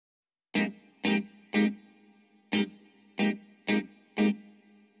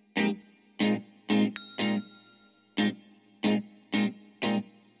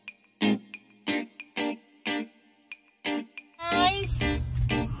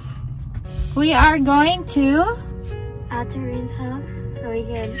guys, we are going to Rane's house so we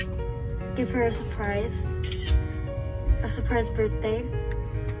can give her a surprise birthday.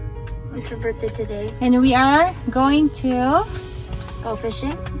 It's her birthday today. And we are going to go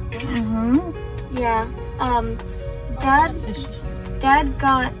fishing. Yeah. Dad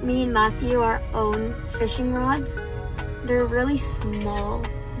got me and Matthew our own fishing rods. They're really small,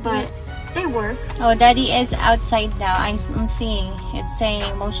 but they work. Oh, Daddy is outside now. I'm seeing. It's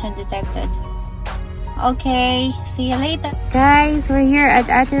saying motion detected. Okay, see you later. Guys, we're here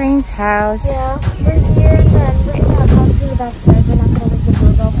at Rane's house. Yeah, we're here and right now Matthew's backside. We're not gonna leave the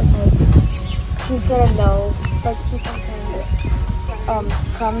doorbell because she's gonna know. Like she's gonna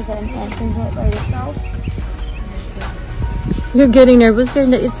comes and answers it by herself. You're getting nervous,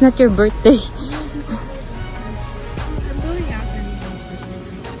 it's not your birthday.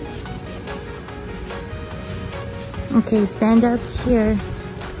 Okay, stand up here.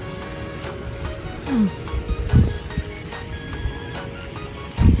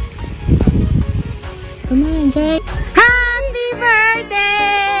 Come on, guys. Happy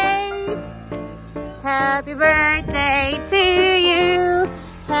birthday! Happy birthday to you!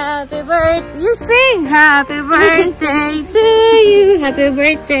 Happy birthday! You sing! Happy birthday to you! Happy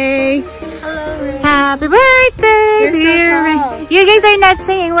birthday! Hello, Rane. Happy birthday! You're so tall. You guys are not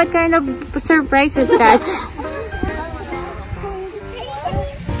singing. What kind of surprise is that?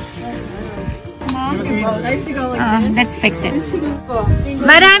 Let's fix it.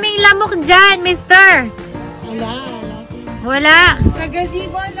 Maraming lamok dyan, mister! Wala. Sa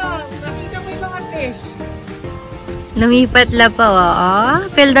gazebo lang. Nakita mo yung mga fish. Lumipat la po, oo.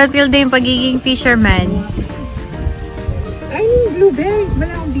 Feel yung pagiging fisherman. Ay, blueberries.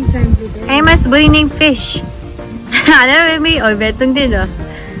 Wala akong bisa yung blueberries. Ay, mas burning fish. Alam mo, may betong din, oh.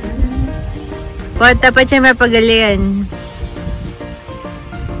 Kung tapat siya mapagalian.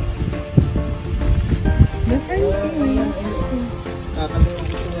 Kakalimutan ko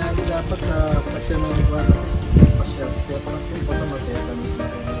niya dapat sa pasya ng lugar. Pasya. Kaya pa kasi yung patamatay.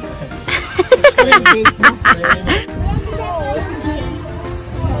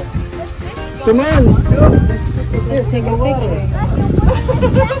 Come on! Take a picture.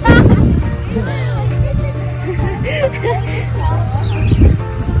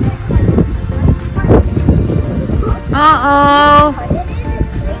 Uh-oh!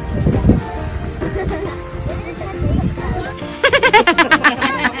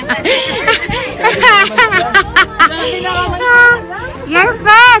 You're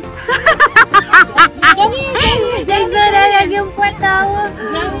fat! Nagdalalag yung patawa.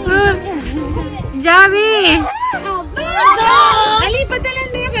 Javi! Ali, padalan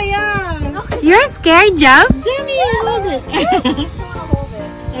mo yan kaya. You're scared, Jav? Jamie, hold it.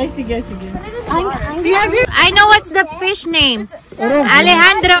 Ay, sige. I know what's the fish name.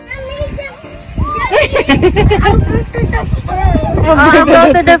 Alejandro. I'll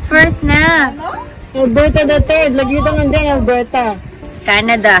go to the first na. Alberta the third. Lagyutan din, Alberta.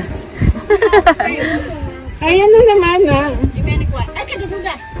 Canada. Ayan na naman, ha?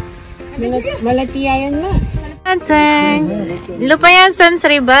 Malatiya yan na. Thanks. Lupayan Sans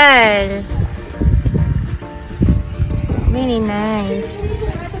Ribal. Very nice.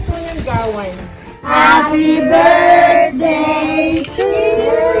 Happy birthday to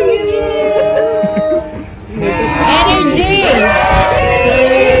you. Energy.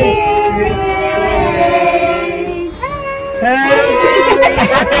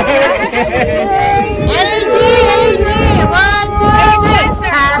 Energy. 1, 2, 3.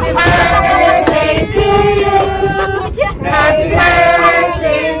 Happy birthday to you. Happy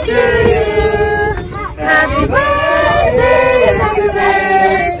birthday to you. Happy birthday. Happy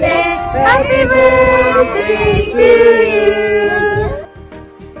birthday. Happy birthday to you.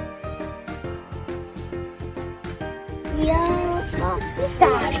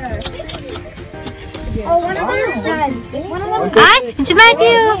 Oh, one of them is done. Hi, it's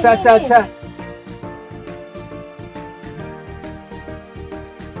Matthew. Cha.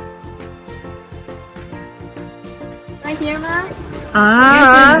 Right here, Ma?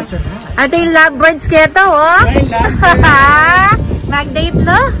 Ah, ito yung lovebirds kaya to, oh. Mag-date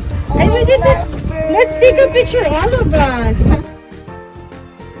lo? Let's take a picture, all of us.